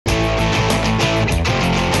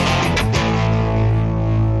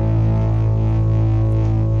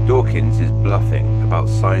bluffing about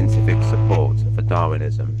scientific support for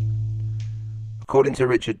Darwinism. According to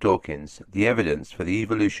Richard Dawkins, the evidence for the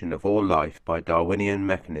evolution of all life by Darwinian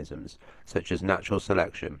mechanisms, such as natural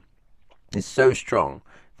selection, is so strong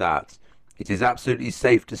that it is absolutely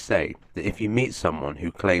safe to say that if you meet someone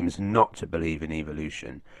who claims not to believe in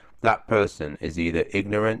evolution, that person is either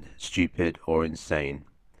ignorant, stupid, or insane.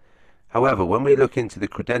 However, when we look into the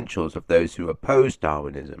credentials of those who oppose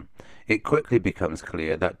Darwinism, it quickly becomes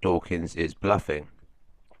clear that Dawkins is bluffing.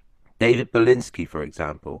 David Berlinski, for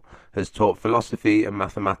example, has taught philosophy and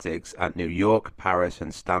mathematics at New York, Paris,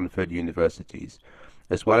 and Stanford universities,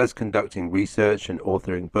 as well as conducting research and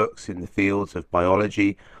authoring books in the fields of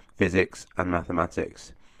biology, physics, and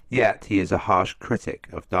mathematics. Yet he is a harsh critic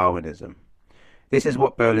of Darwinism. This is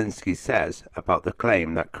what Berlinski says about the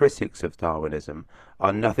claim that critics of Darwinism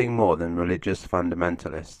are nothing more than religious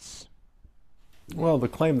fundamentalists. Well, the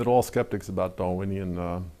claim that all skeptics about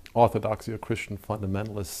Darwinian orthodoxy or Christian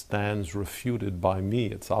fundamentalists stands refuted by me.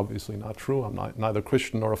 It's obviously not true. I'm neither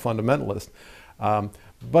Christian nor a fundamentalist.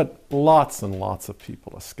 But lots and lots of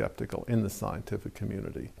people are skeptical in the scientific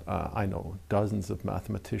community. I know dozens of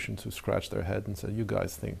mathematicians who scratch their head and say, you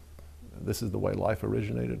guys think this is the way life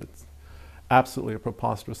originated? It's absolutely a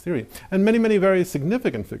preposterous theory. And many, many very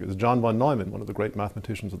significant figures. John von Neumann, one of the great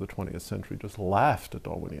mathematicians of the 20th century, just laughed at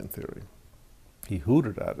Darwinian theory. He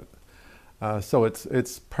hooted at it. So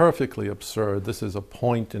it's perfectly absurd. This is a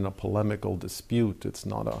point in a polemical dispute. It's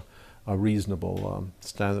not a reasonable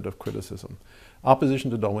standard of criticism.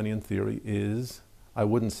 Opposition to Darwinian theory is, I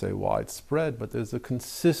wouldn't say widespread, but there's a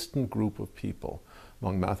consistent group of people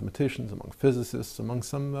among mathematicians, among physicists, among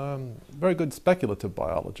some very good speculative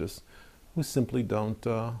biologists who simply don't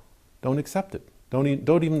accept it, don't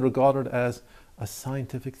even regard it as a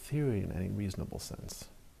scientific theory in any reasonable sense.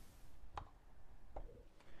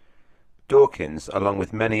 Dawkins, along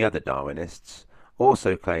with many other Darwinists,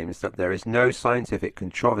 also claims that there is no scientific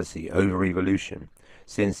controversy over evolution,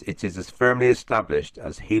 since it is as firmly established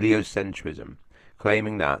as heliocentrism,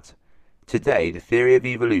 claiming that today the theory of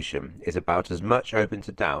evolution is about as much open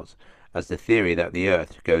to doubt as the theory that the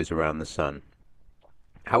Earth goes around the Sun.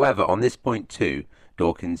 However, on this point too,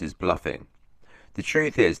 Dawkins is bluffing. The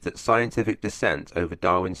truth is that scientific dissent over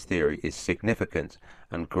Darwin's theory is significant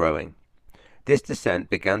and growing. This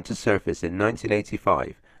dissent began to surface in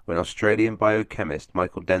 1985 when Australian biochemist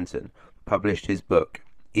Michael Denton published his book,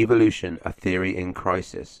 Evolution: A Theory in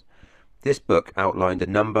Crisis. This book outlined a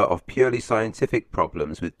number of purely scientific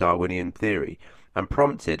problems with Darwinian theory and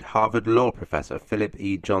prompted Harvard law professor Philip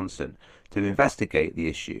E. Johnson to investigate the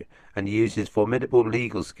issue and use his formidable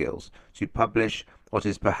legal skills to publish what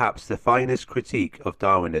is perhaps the finest critique of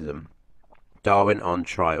Darwinism, Darwin on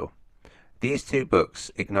Trial. These two books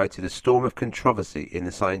ignited a storm of controversy in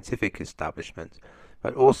the scientific establishment,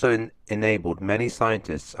 but also enabled many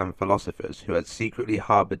scientists and philosophers who had secretly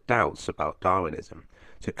harbored doubts about Darwinism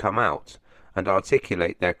to come out and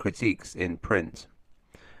articulate their critiques in print.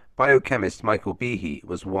 Biochemist Michael Behe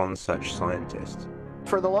was one such scientist.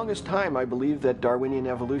 For the longest time, I believed that Darwinian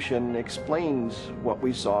evolution explains what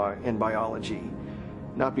we saw in biology,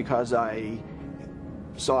 not because I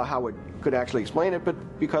saw how it could actually explain it, but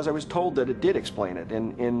because I was told that it did explain it.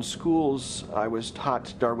 In schools, I was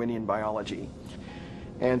taught Darwinian biology.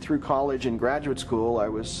 And through college and graduate school, I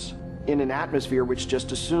was in an atmosphere which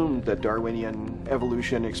just assumed that Darwinian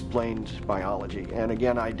evolution explained biology. And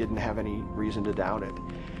again, I didn't have any reason to doubt it.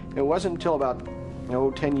 It wasn't until about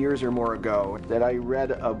 10 years or more ago that I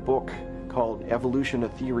read a book called Evolution: A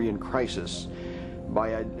Theory in Crisis by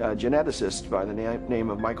a geneticist by the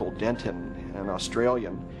name of Michael Denton, an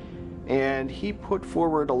Australian. And he put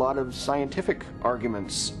forward a lot of scientific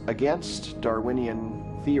arguments against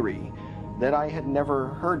Darwinian theory that I had never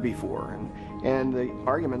heard before. And the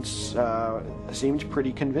arguments seemed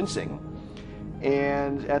pretty convincing.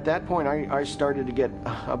 And at that point, I started to get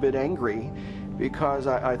a bit angry because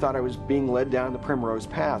I thought I was being led down the primrose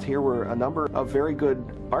path. Here were a number of very good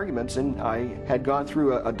arguments, and I had gone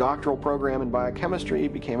through a doctoral program in biochemistry,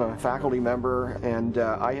 became a faculty member, and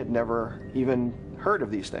I had never even heard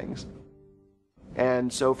of these things.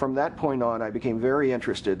 And so from that point on, I became very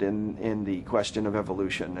interested in the question of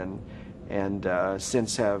evolution, and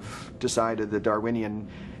since have decided that Darwinian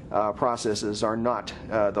processes are not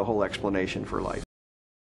the whole explanation for life.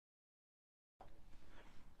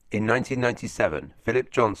 In 1997,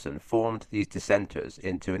 Philip Johnson formed these dissenters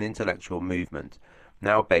into an intellectual movement,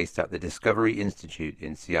 now based at the Discovery Institute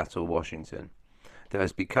in Seattle, Washington, that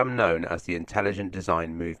has become known as the Intelligent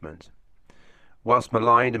Design Movement. Whilst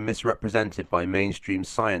maligned and misrepresented by mainstream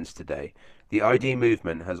science today, The ID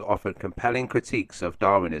movement has offered compelling critiques of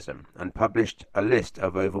Darwinism and published a list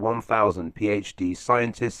of over 1,000 PhD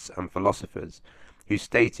scientists and philosophers who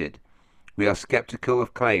stated, "We are skeptical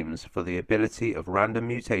of claims for the ability of random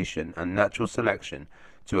mutation and natural selection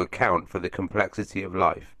to account for the complexity of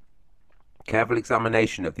life. Careful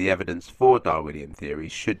examination of the evidence for Darwinian theory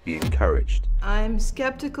should be encouraged." I'm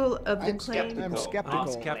skeptical of the claim. I'm skeptical.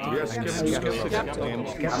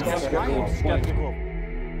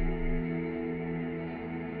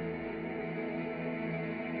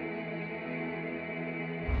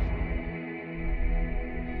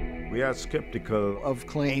 We are skeptical Of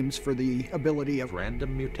claims for the ability of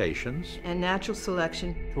random mutations And natural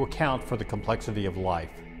selection. to account for the complexity of life.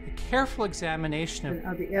 A careful examination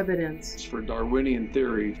Of the evidence. for Darwinian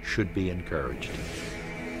theory should be encouraged.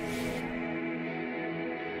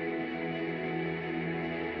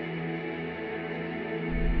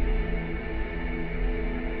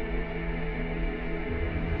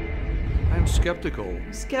 I'm skeptical.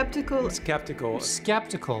 Skeptical. skeptical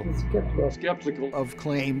of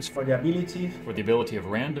claims for the ability of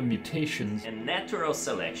random mutations and natural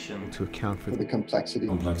selection To account for the complexity.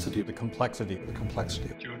 the complexity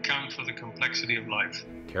to account for the complexity of life.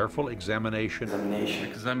 careful examination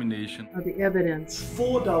Examination Of the evidence.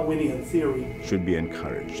 for Darwinian theory should be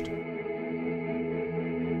encouraged.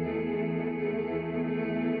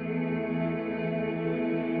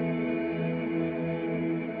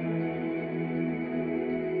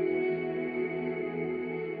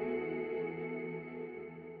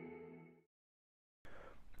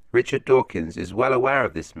 Richard Dawkins is well aware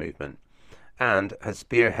of this movement and has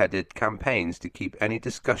spearheaded campaigns to keep any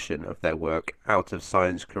discussion of their work out of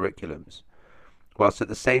science curriculums, whilst at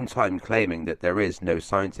the same time claiming that there is no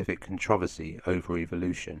scientific controversy over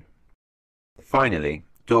evolution. Finally,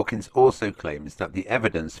 Dawkins also claims that the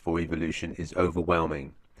evidence for evolution is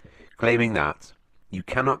overwhelming, claiming that you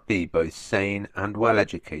cannot be both sane and well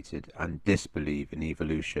educated and disbelieve in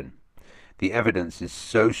evolution. The evidence is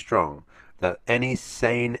so strong that any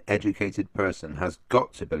sane, educated person has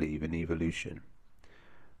got to believe in evolution.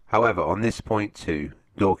 However, on this point too,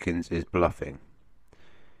 Dawkins is bluffing.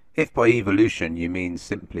 If by evolution you mean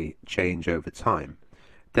simply change over time,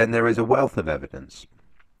 then there is a wealth of evidence.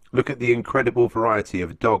 Look at the incredible variety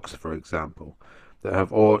of dogs, for example, that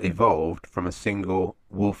have all evolved from a single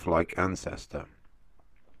wolf-like ancestor.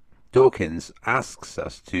 Dawkins asks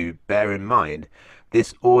us to bear in mind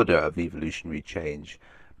this order of evolutionary change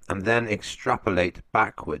and then extrapolate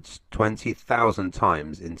backwards 20,000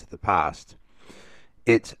 times into the past.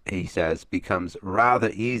 It, he says, becomes rather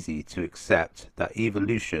easy to accept that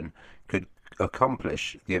evolution could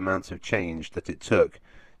accomplish the amount of change that it took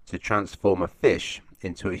to transform a fish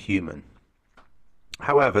into a human.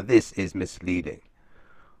 However, this is misleading.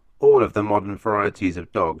 All of the modern varieties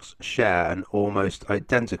of dogs share an almost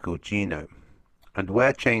identical genome, and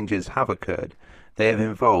where changes have occurred, they have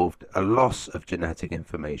involved a loss of genetic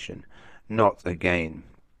information, not a gain.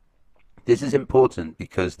 This is important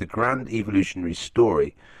because the grand evolutionary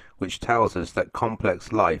story, which tells us that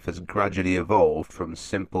complex life has gradually evolved from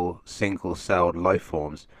simple single-celled life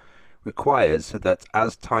forms, requires that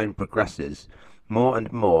as time progresses, more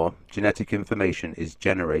and more genetic information is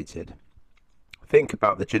generated. Think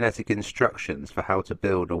about the genetic instructions for how to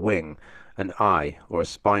build a wing, an eye, or a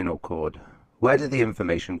spinal cord. Where did the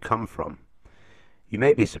information come from? You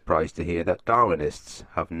may be surprised to hear that Darwinists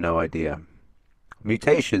have no idea.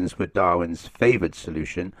 Mutations were Darwin's favoured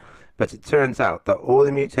solution, but it turns out that all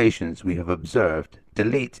the mutations we have observed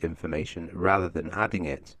delete information rather than adding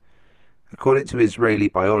it. According to Israeli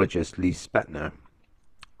biologist Lee Spetner,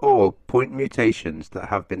 all point mutations that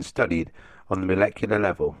have been studied on the molecular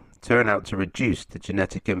level turn out to reduce the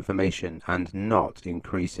genetic information and not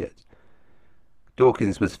increase it.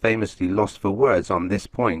 Dawkins was famously lost for words on this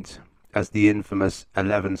point, as the infamous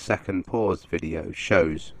 11-second pause video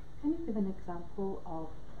shows. Can you give an example of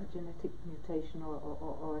a genetic mutation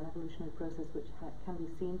or an evolutionary process which can be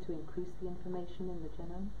seen to increase the information in the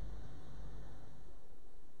genome?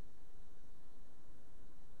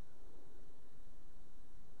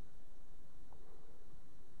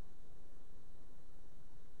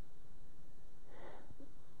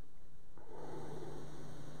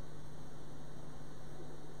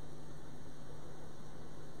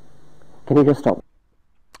 Can you just stop?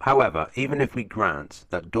 However, even if we grant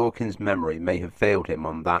that Dawkins' memory may have failed him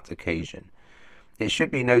on that occasion, it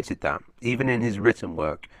should be noted that, even in his written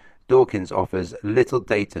work, Dawkins offers little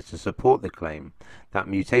data to support the claim that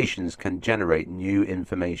mutations can generate new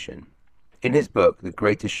information. In his book, The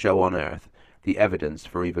Greatest Show on Earth, The Evidence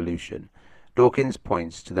for Evolution, Dawkins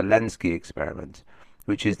points to the Lenski experiment,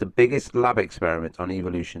 which is the biggest lab experiment on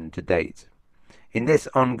evolution to date. In this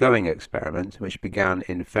ongoing experiment, which began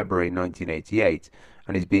in February 1988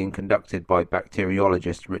 and is being conducted by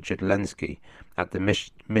bacteriologist Richard Lenski at the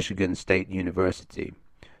Michigan State University,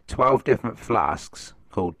 12 different flasks,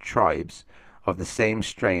 called tribes, of the same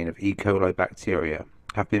strain of E. coli bacteria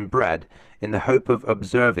have been bred in the hope of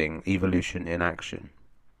observing evolution in action.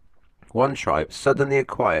 One tribe suddenly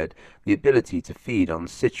acquired the ability to feed on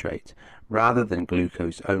citrate rather than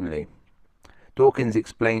glucose only. Dawkins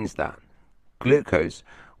explains that glucose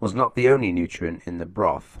was not the only nutrient in the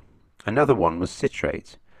broth. Another one was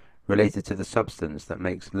citrate, related to the substance that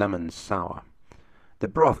makes lemons sour. The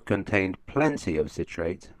broth contained plenty of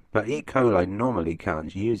citrate, but E. coli normally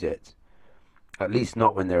can't use it, at least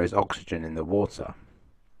not when there is oxygen in the water.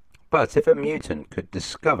 But if a mutant could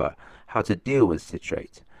discover how to deal with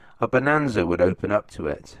citrate, a bonanza would open up to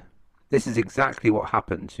it. This is exactly what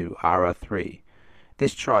happened to ARA3.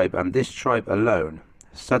 This tribe, and this tribe alone,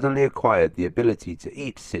 suddenly acquired the ability to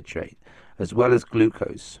eat citrate as well as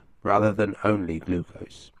glucose, rather than only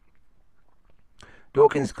glucose.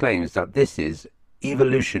 Dawkins claims that this is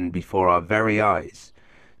evolution before our very eyes,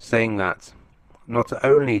 saying that not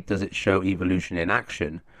only does it show evolution in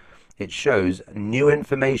action, it shows new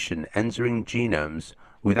information entering genomes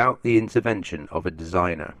without the intervention of a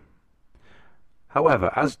designer.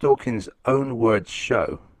 However, as Dawkins' own words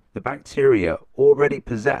show, the bacteria already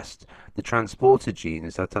possessed the transporter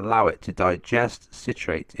genes that allow it to digest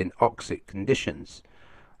citrate in oxic conditions.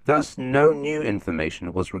 Thus, no new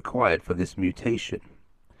information was required for this mutation.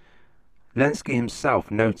 Lenski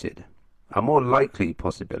himself noted, a more likely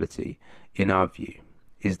possibility, in our view,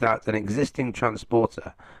 is that an existing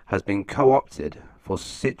transporter has been co-opted for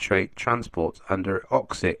citrate transport under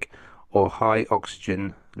oxic or high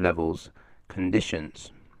oxygen levels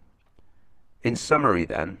conditions. In summary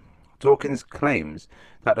then, Dawkins claims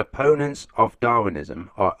that opponents of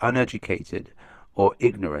Darwinism are uneducated or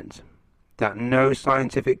ignorant, that no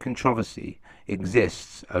scientific controversy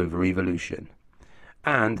exists over evolution,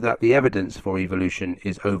 and that the evidence for evolution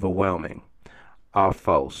is overwhelming, are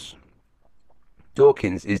false.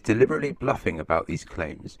 Dawkins is deliberately bluffing about these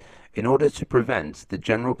claims in order to prevent the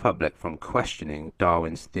general public from questioning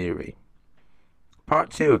Darwin's theory.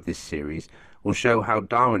 Part 2 of this series will show how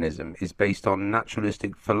Darwinism is based on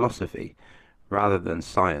naturalistic philosophy rather than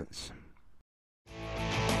science.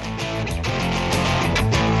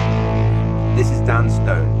 This is Dan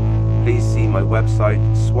Stone. Please see my website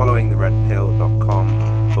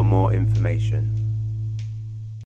swallowingtheredpill.com for more information.